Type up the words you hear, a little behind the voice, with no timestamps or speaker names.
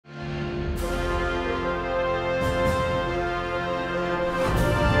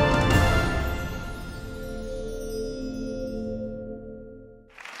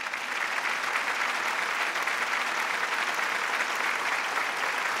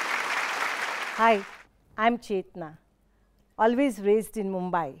Hi, I'm Chetna, always raised in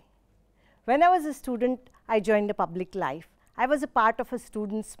Mumbai. When I was a student, I joined the public life. I was a part of a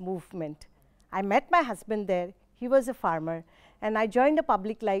students' movement. I met my husband there, he was a farmer, and I joined the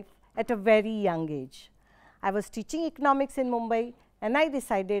public life at a very young age. I was teaching economics in Mumbai, and I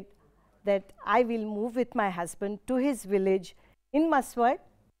decided that I will move with my husband to his village in Maswad,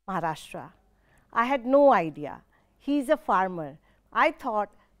 Maharashtra. I had no idea. He is a farmer. I thought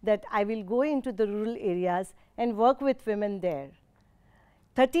that I will go into the rural areas and work with women there.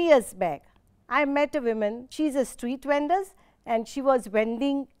 30 years back, I met a woman, she's a street vendor and she was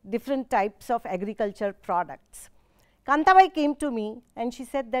vending different types of agriculture products. Kantabai came to me and she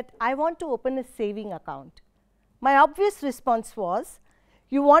said that I want to open a saving account. My obvious response was,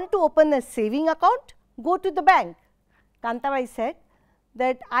 you want to open a saving account? Go to the bank. Kantabai said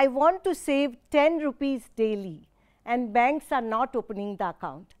that I want to save 10 rupees daily and banks are not opening the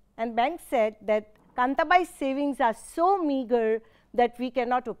account. And banks said that Kantabai's savings are so meager that we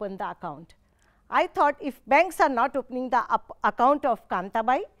cannot open the account. I thought if banks are not opening the account of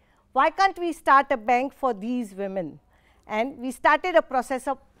Kantabai, why can't we start a bank for these women? And we started a process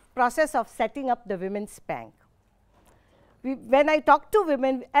of setting up the women's bank. When I talked to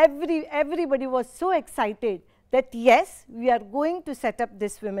women, everybody was so excited that yes, we are going to set up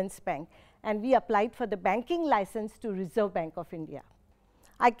this women's bank. And we applied for the banking license to Reserve Bank of India.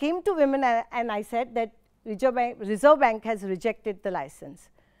 I came to women and I said that Reserve Bank has rejected the license.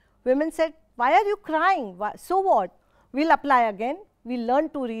 Women said, why are you crying? So what? We'll apply again. We'll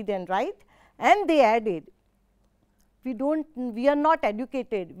learn to read and write. And they added, we are not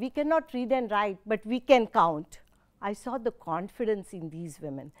educated. We cannot read and write, but we can count. I saw the confidence in these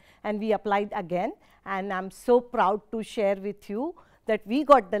women. And we applied again. And I'm so proud to share with you that we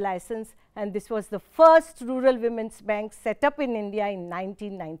got the license, and this was the first rural women's bank set up in India in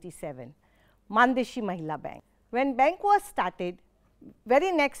 1997, Mann, Deshi, Mahila bank. When bank was started,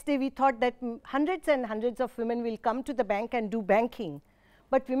 very next day we thought that hundreds and hundreds of women will come to the bank and do banking,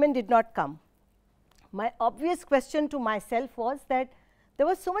 but women did not come. My obvious question to myself was that there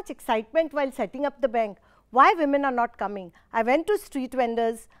was so much excitement while setting up the bank. Why women are not coming? I went to street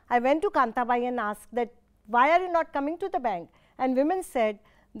vendors, I went to Kantabai and asked that, why are you not coming to the bank? And women said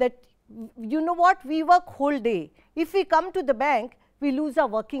that, you know what, we work whole day. If we come to the bank, we lose our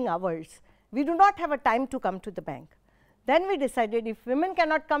working hours. We do not have a time to come to the bank. Then we decided if women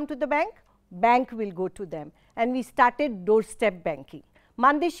cannot come to the bank, bank will go to them. And we started doorstep banking.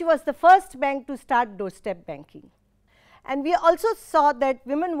 Mann Deshi was the first bank to start doorstep banking. And we also saw that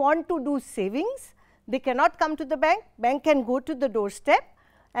women want to do savings. They cannot come to the bank. Bank can go to the doorstep.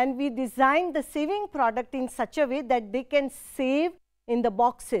 And we designed the saving product in such a way that they can save in the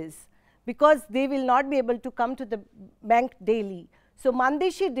boxes because they will not be able to come to the bank daily. So Mann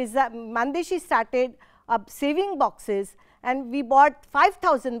Deshi started up saving boxes, and we bought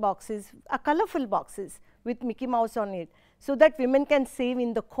 5,000 boxes, colorful boxes with Mickey Mouse on it, so that women can save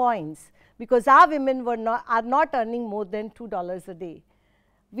in the coins, because our women are not earning more than $2 a day.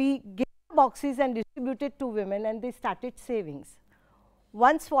 We gave boxes and distributed to women, and they started savings.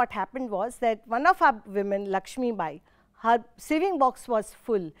 Once what happened was that one of our women, Lakshmi Bai, her saving box was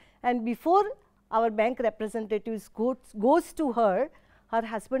full, and before our bank representatives goes to her, her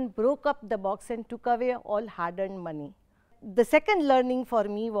husband broke up the box and took away all hard-earned money. The second learning for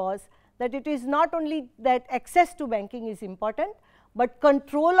me was that it is not only that access to banking is important, but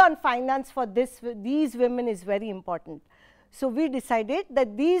control on finance for these women is very important. So we decided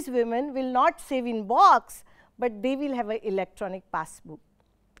that these women will not save in box, but they will have an electronic passbook.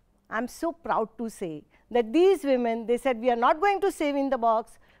 I'm so proud to say that these women, they said, we are not going to save in the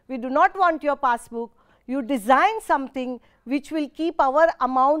box, we do not want your passbook, you design something which will keep our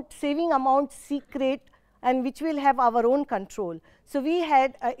amount, saving amount secret, and which will have our own control. So we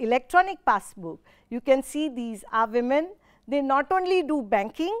had an electronic passbook. You can see these are women, they not only do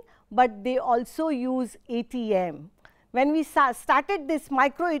banking, but they also use ATM. When we started this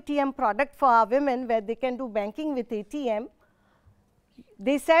micro ATM product for our women where they can do banking with ATM,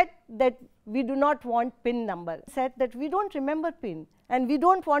 they said that we do not want PIN number. Said that we don't remember PIN and we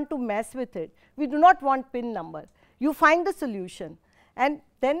don't want to mess with it. We do not want PIN number. You find the solution. And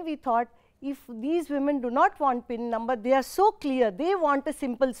then we thought, if these women do not want PIN number, they are so clear, they want a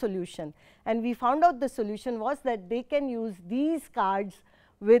simple solution. And we found out the solution was that they can use these cards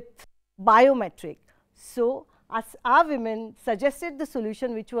with biometric. So our women suggested the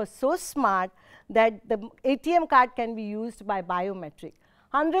solution which was so smart that the ATM card can be used by biometric.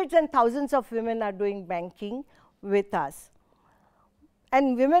 Hundreds and thousands of women are doing banking with us.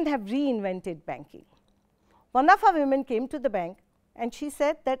 And women have reinvented banking. One of our women came to the bank and she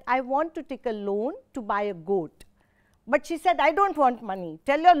said that I want to take a loan to buy a goat. But she said, I don't want money.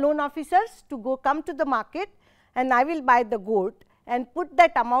 Tell your loan officers to come to the market and I will buy the goat and put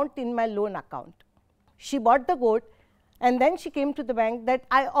that amount in my loan account. She bought the goat and then she came to the bank that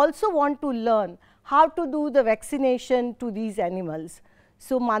I also want to learn how to do the vaccination to these animals.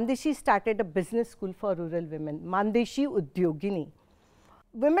 So Mandeshi started a business school for rural women, Mandeshi Udyogini.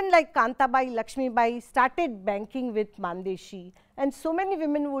 Women like Kantabai, Lakshmibai started banking with Mandeshi, and so many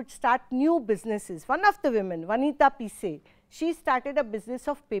women would start new businesses. One of the women, Vanita Pise, she started a business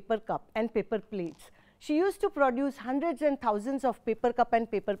of paper cup and paper plates. She used to produce hundreds and thousands of paper cup and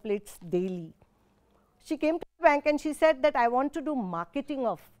paper plates daily. She came to the bank and she said that I want to do marketing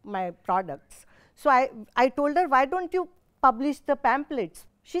of my products. So I told her, why don't you publish the pamphlets?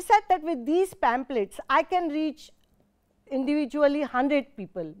 She said that with these pamphlets, I can reach individually 100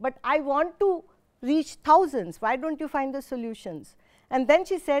 people, but I want to reach thousands. Why don't you find the solutions? And then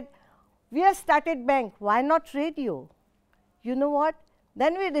she said, we have started bank, why not radio? You know what?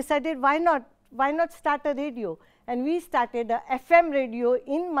 Then we decided, why not start a radio? And we started a FM radio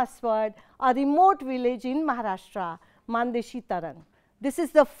in Maswad, a remote village in Maharashtra, Mandeshi Tarang. This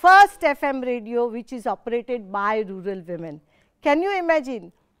is the first FM radio which is operated by rural women. Can you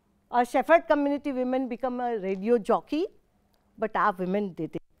imagine a shepherd community women become a radio jockey? But our women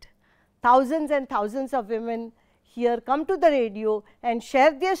did it. Thousands and thousands of women here come to the radio and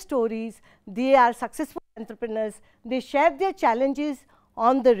share their stories. They are successful entrepreneurs. They share their challenges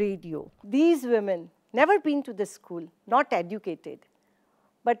on the radio. These women, never been to the school, not educated.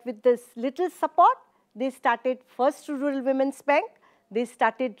 But with this little support, they started first Rural Women's Bank. They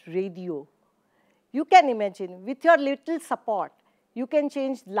started radio. You can imagine, with your little support, you can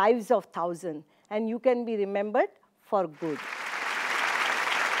change lives of thousands and you can be remembered for good.